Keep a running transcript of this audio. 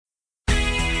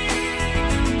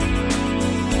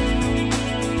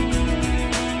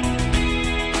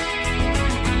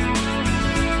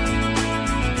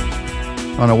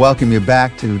I want to welcome you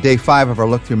back to day 5 of our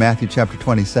look through Matthew chapter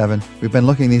 27. We've been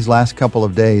looking these last couple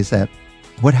of days at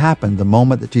what happened the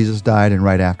moment that Jesus died and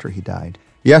right after he died.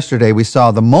 Yesterday we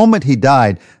saw the moment he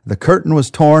died, the curtain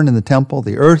was torn in the temple,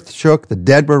 the earth shook, the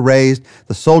dead were raised,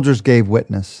 the soldiers gave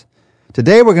witness.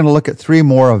 Today we're going to look at 3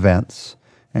 more events,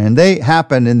 and they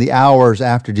happened in the hours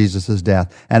after Jesus'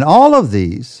 death. And all of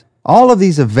these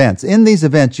events, in these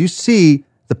events, you see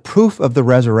the proof of the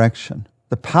resurrection.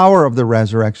 The power of the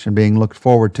resurrection being looked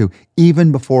forward to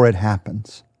even before it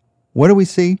happens. What do we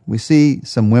see? We see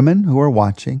some women who are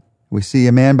watching. We see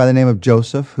a man by the name of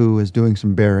Joseph who is doing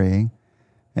some burying.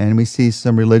 And we see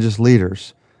some religious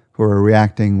leaders who are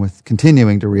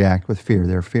continuing to react with fear.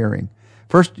 They're fearing.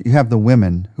 First, you have the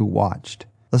women who watched.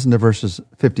 Listen to verses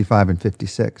 55 and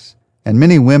 56. And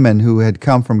many women who had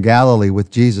come from Galilee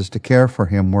with Jesus to care for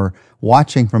him were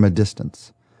watching from a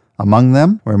distance. Among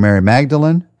them were Mary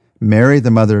Magdalene, Mary, the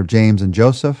mother of James and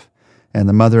Joseph, and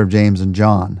the mother of James and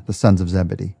John, the sons of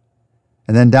Zebedee.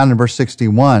 And then down in verse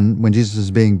 61, when Jesus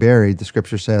is being buried, the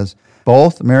scripture says,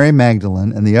 both Mary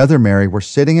Magdalene and the other Mary were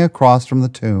sitting across from the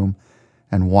tomb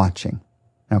and watching.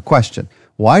 Now, question,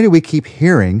 why do we keep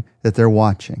hearing that they're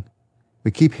watching? We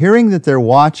keep hearing that they're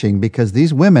watching because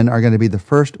these women are going to be the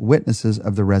first witnesses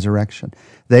of the resurrection.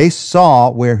 They saw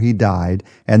where he died,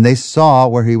 and they saw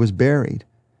where he was buried.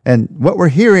 And what we're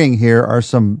hearing here are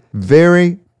some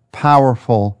very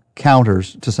powerful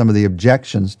counters to some of the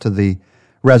objections to the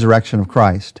resurrection of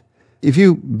Christ. If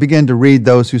you begin to read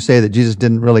those who say that Jesus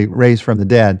didn't really raise from the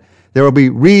dead, there will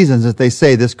be reasons that they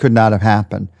say this could not have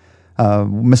happened,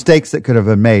 mistakes that could have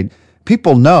been made.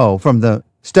 People know from the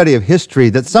study of history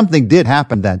that something did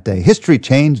happen that day. History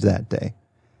changed that day.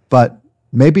 But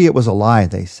maybe it was a lie,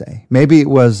 they say. Maybe it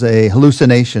was a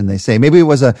hallucination, they say. Maybe it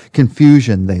was a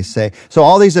confusion, they say. So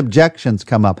all these objections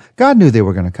come up. God knew they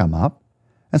were going to come up,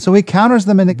 and so he counters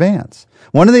them in advance.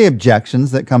 One of the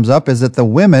objections that comes up is that the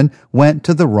women went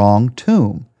to the wrong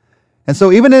tomb. And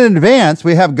so even in advance,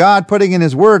 we have God putting in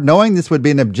his word, knowing this would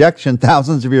be an objection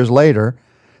thousands of years later.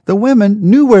 The women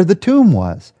knew where the tomb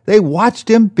was. They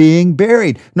watched him being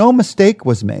buried. No mistake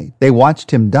was made. They watched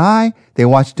him die. They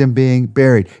watched him being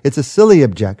buried. It's a silly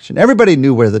objection. Everybody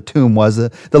knew where the tomb was.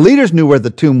 The leaders knew where the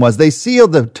tomb was. They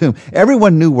sealed the tomb.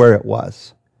 Everyone knew where it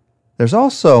was. There's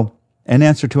also an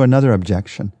answer to another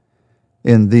objection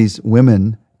in these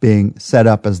women being set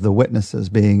up as the witnesses,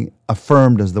 being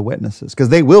affirmed as the witnesses, because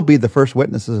they will be the first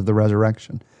witnesses of the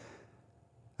resurrection.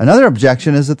 Another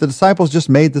objection is that the disciples just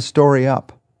made the story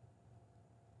up.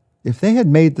 If they had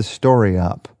made the story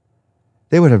up,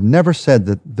 they would have never said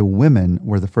that the women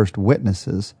were the first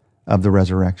witnesses of the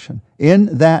resurrection.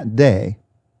 In that day,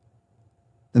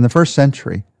 in the first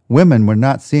century, women were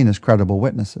not seen as credible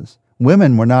witnesses.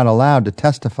 Women were not allowed to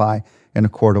testify in a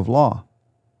court of law.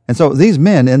 And so these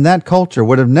men in that culture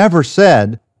would have never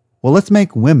said, well, let's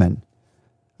make women,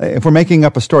 if we're making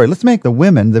up a story, let's make the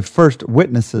women the first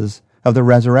witnesses of the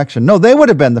resurrection. No, they would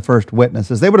have been the first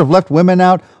witnesses. They would have left women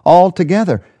out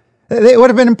altogether. It would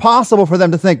have been impossible for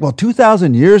them to think, well,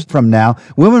 2,000 years from now,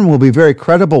 women will be very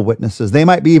credible witnesses. They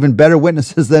might be even better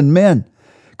witnesses than men.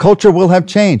 Culture will have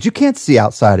changed. You can't see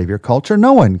outside of your culture.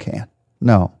 No one can.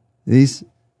 No. These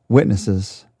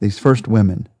witnesses, these first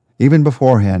women, even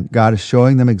beforehand, God is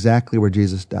showing them exactly where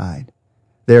Jesus died.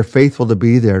 They are faithful to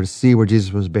be there to see where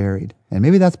Jesus was buried. And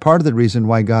maybe that's part of the reason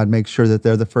why God makes sure that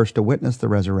they're the first to witness the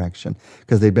resurrection,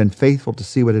 because they've been faithful to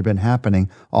see what had been happening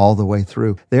all the way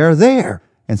through. They are there.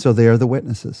 And so they are the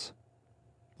witnesses.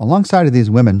 Alongside of these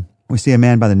women, we see a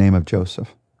man by the name of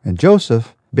Joseph. And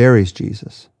Joseph buries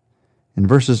Jesus. In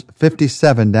verses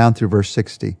 57 down through verse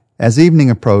 60, as evening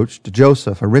approached,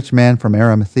 Joseph, a rich man from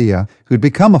Arimathea, who had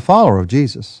become a follower of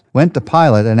Jesus, went to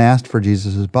Pilate and asked for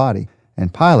Jesus' body.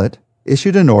 And Pilate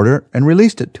issued an order and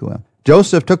released it to him.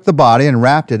 Joseph took the body and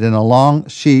wrapped it in a long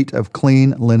sheet of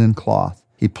clean linen cloth.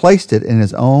 He placed it in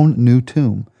his own new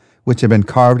tomb, which had been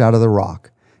carved out of the rock.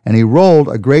 And he rolled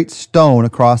a great stone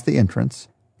across the entrance,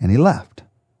 and he left.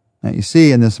 Now you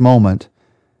see in this moment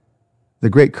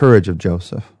the great courage of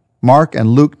Joseph. Mark and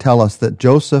Luke tell us that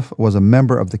Joseph was a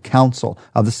member of the council,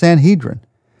 of the Sanhedrin,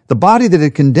 the body that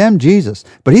had condemned Jesus,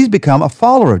 but he's become a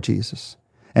follower of Jesus.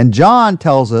 And John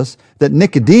tells us that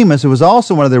Nicodemus, who was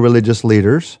also one of the religious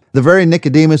leaders, the very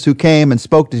Nicodemus who came and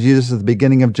spoke to Jesus at the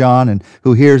beginning of John and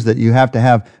who hears that you have to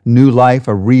have new life,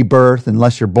 a rebirth,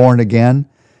 unless you're born again,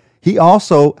 he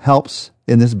also helps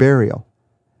in this burial.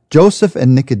 Joseph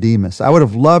and Nicodemus, I would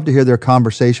have loved to hear their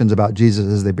conversations about Jesus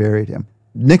as they buried him.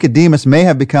 Nicodemus may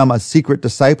have become a secret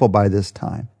disciple by this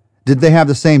time. Did they have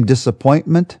the same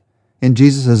disappointment in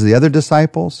Jesus as the other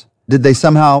disciples? Did they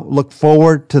somehow look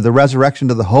forward to the resurrection,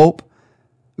 to the hope?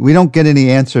 We don't get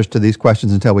any answers to these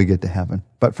questions until we get to heaven.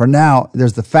 But for now,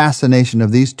 there's the fascination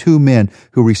of these two men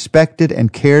who respected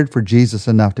and cared for Jesus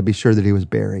enough to be sure that he was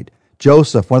buried.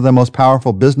 Joseph, one of the most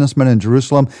powerful businessmen in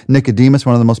Jerusalem. Nicodemus,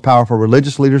 one of the most powerful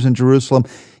religious leaders in Jerusalem.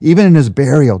 Even in his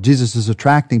burial, Jesus is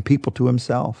attracting people to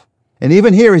himself. And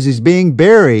even here, as he's being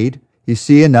buried, you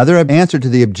see another answer to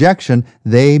the objection,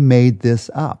 they made this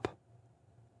up.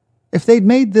 If they'd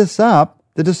made this up,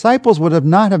 the disciples would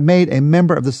not have made a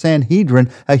member of the Sanhedrin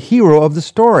a hero of the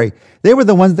story. They were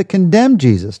the ones that condemned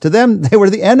Jesus. To them, they were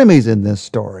the enemies in this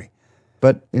story.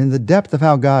 But in the depth of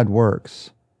how God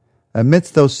works,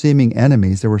 amidst those seeming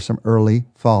enemies, there were some early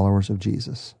followers of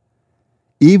Jesus.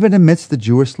 Even amidst the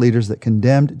Jewish leaders that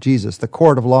condemned Jesus, the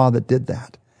court of law that did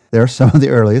that, there are some of the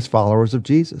earliest followers of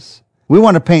Jesus. We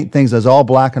want to paint things as all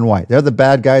black and white. They're the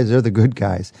bad guys, they're the good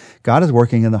guys. God is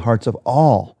working in the hearts of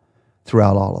all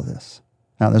throughout all of this.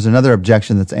 Now, there's another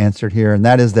objection that's answered here, and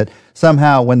that is that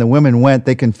somehow when the women went,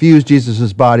 they confused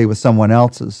Jesus' body with someone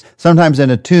else's. Sometimes in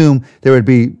a tomb, there would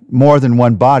be more than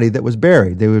one body that was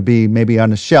buried. They would be maybe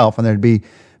on a shelf, and there'd be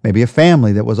maybe a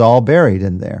family that was all buried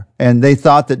in there. And they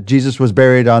thought that Jesus was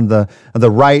buried on the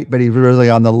right, but he was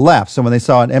really on the left. So when they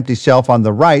saw an empty shelf on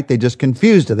the right, they just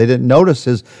confused it. They didn't notice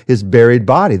his buried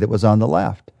body that was on the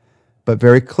left. But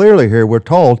very clearly here, we're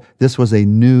told this was a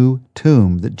new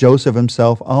tomb that Joseph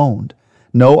himself owned.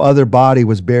 No other body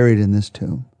was buried in this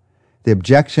tomb. The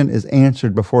objection is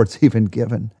answered before it's even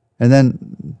given. And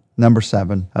then number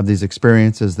 7 of these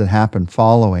experiences that happen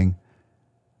following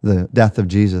the death of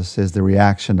Jesus is the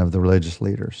reaction of the religious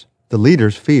leaders. The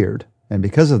leaders feared, and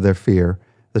because of their fear,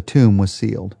 the tomb was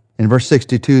sealed. In verse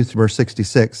 62 through verse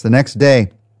 66, the next day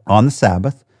on the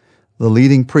Sabbath, the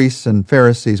leading priests and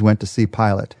Pharisees went to see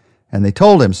Pilate, and they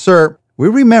told him, "Sir, we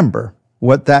remember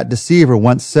what that deceiver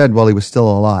once said while he was still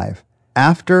alive.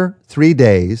 After 3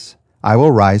 days, I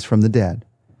will rise from the dead.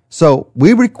 So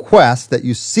we request that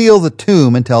you seal the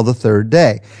tomb until the 3rd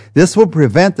day. This will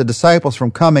prevent the disciples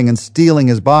from coming and stealing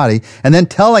his body and then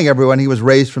telling everyone he was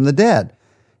raised from the dead.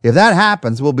 If that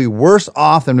happens, we'll be worse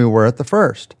off than we were at the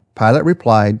first." Pilate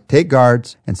replied, "Take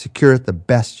guards and secure it the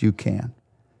best you can."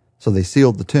 So they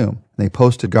sealed the tomb, and they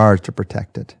posted guards to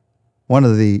protect it. One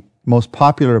of the most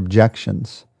popular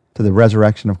objections to the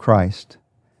resurrection of Christ,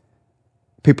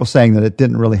 people saying that it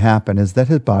didn't really happen, is that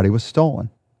his body was stolen.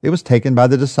 It was taken by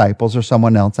the disciples or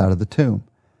someone else out of the tomb.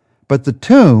 But the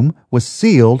tomb was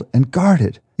sealed and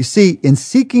guarded. You see, in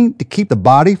seeking to keep the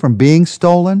body from being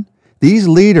stolen, these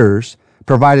leaders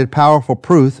provided powerful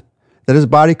proof that his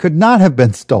body could not have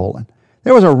been stolen.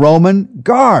 There was a Roman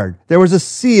guard. There was a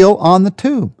seal on the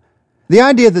tomb. The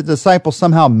idea that the disciples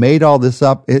somehow made all this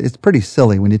up is pretty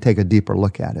silly when you take a deeper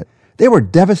look at it. They were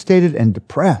devastated and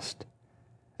depressed.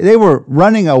 They were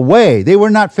running away. They were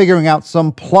not figuring out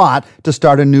some plot to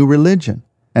start a new religion.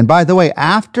 And by the way,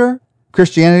 after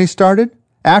Christianity started,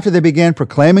 after they began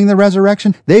proclaiming the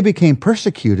resurrection, they became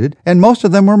persecuted, and most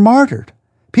of them were martyred.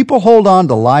 People hold on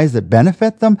to lies that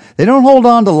benefit them. They don't hold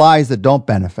on to lies that don't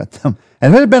benefit them.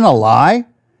 And if it had been a lie,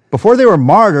 before they were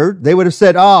martyred, they would have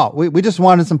said, we just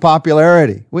wanted some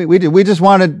popularity. We just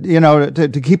wanted,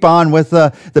 to keep on with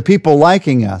the people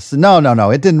liking us. No,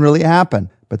 it didn't really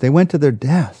happen. But they went to their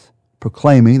death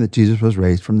proclaiming that Jesus was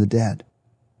raised from the dead.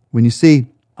 When you see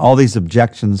all these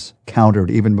objections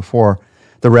countered even before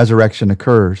the resurrection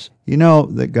occurs, you know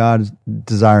that God is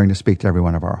desiring to speak to every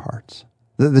one of our hearts.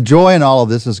 The joy in all of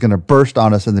this is going to burst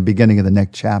on us in the beginning of the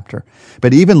next chapter.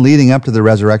 But even leading up to the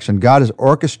resurrection, God is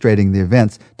orchestrating the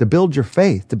events to build your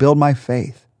faith, to build my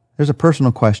faith. There's a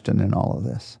personal question in all of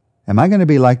this. Am I going to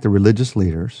be like the religious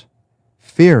leaders,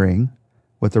 fearing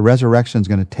what the resurrection is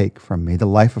going to take from me, the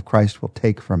life of Christ will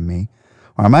take from me?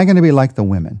 Or am I going to be like the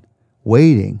women,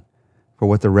 waiting for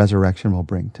what the resurrection will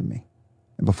bring to me?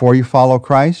 And before you follow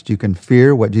Christ, you can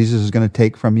fear what Jesus is going to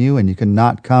take from you, and you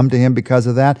cannot come to him because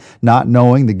of that, not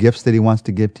knowing the gifts that he wants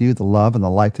to give to you, the love and the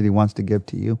life that he wants to give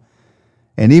to you.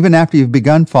 And even after you've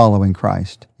begun following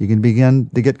Christ, you can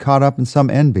begin to get caught up in some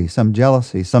envy, some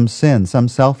jealousy, some sin, some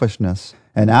selfishness.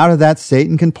 And out of that,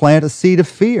 Satan can plant a seed of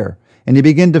fear. And you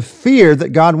begin to fear that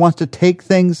God wants to take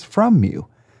things from you.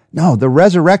 No, the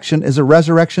resurrection is a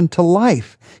resurrection to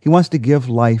life. He wants to give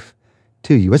life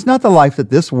to you. It's not the life that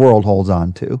this world holds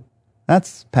on to.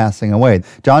 That's passing away.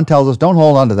 John tells us, don't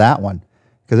hold on to that one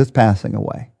because it's passing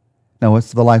away. No,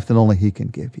 it's the life that only he can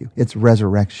give you. It's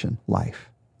resurrection life.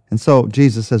 And so,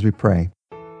 Jesus, as we pray,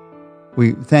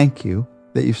 we thank you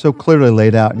that you've so clearly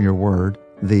laid out in your word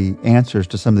the answers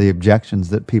to some of the objections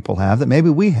that people have, that maybe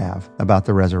we have about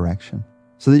the resurrection,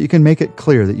 so that you can make it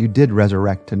clear that you did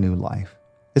resurrect to new life.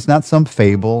 It's not some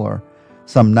fable or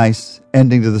some nice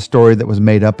ending to the story that was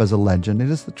made up as a legend. It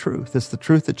is the truth. It's the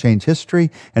truth that changed history,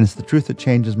 and it's the truth that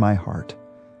changes my heart.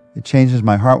 It changes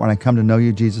my heart when I come to know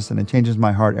you, Jesus, and it changes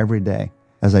my heart every day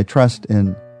as I trust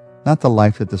in not the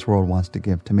life that this world wants to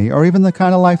give to me, or even the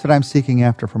kind of life that I'm seeking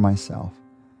after for myself,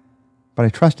 but I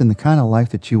trust in the kind of life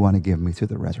that you want to give me through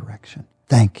the resurrection.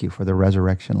 Thank you for the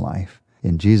resurrection life.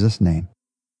 In Jesus' name,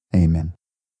 amen.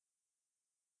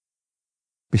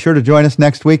 Be sure to join us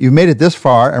next week. You've made it this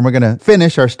far, and we're going to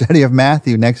finish our study of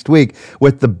Matthew next week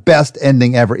with the best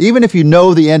ending ever. Even if you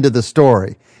know the end of the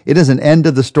story, it is an end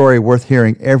of the story worth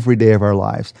hearing every day of our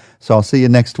lives. So I'll see you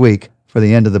next week for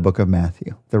the end of the book of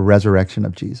Matthew, the resurrection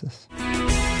of Jesus.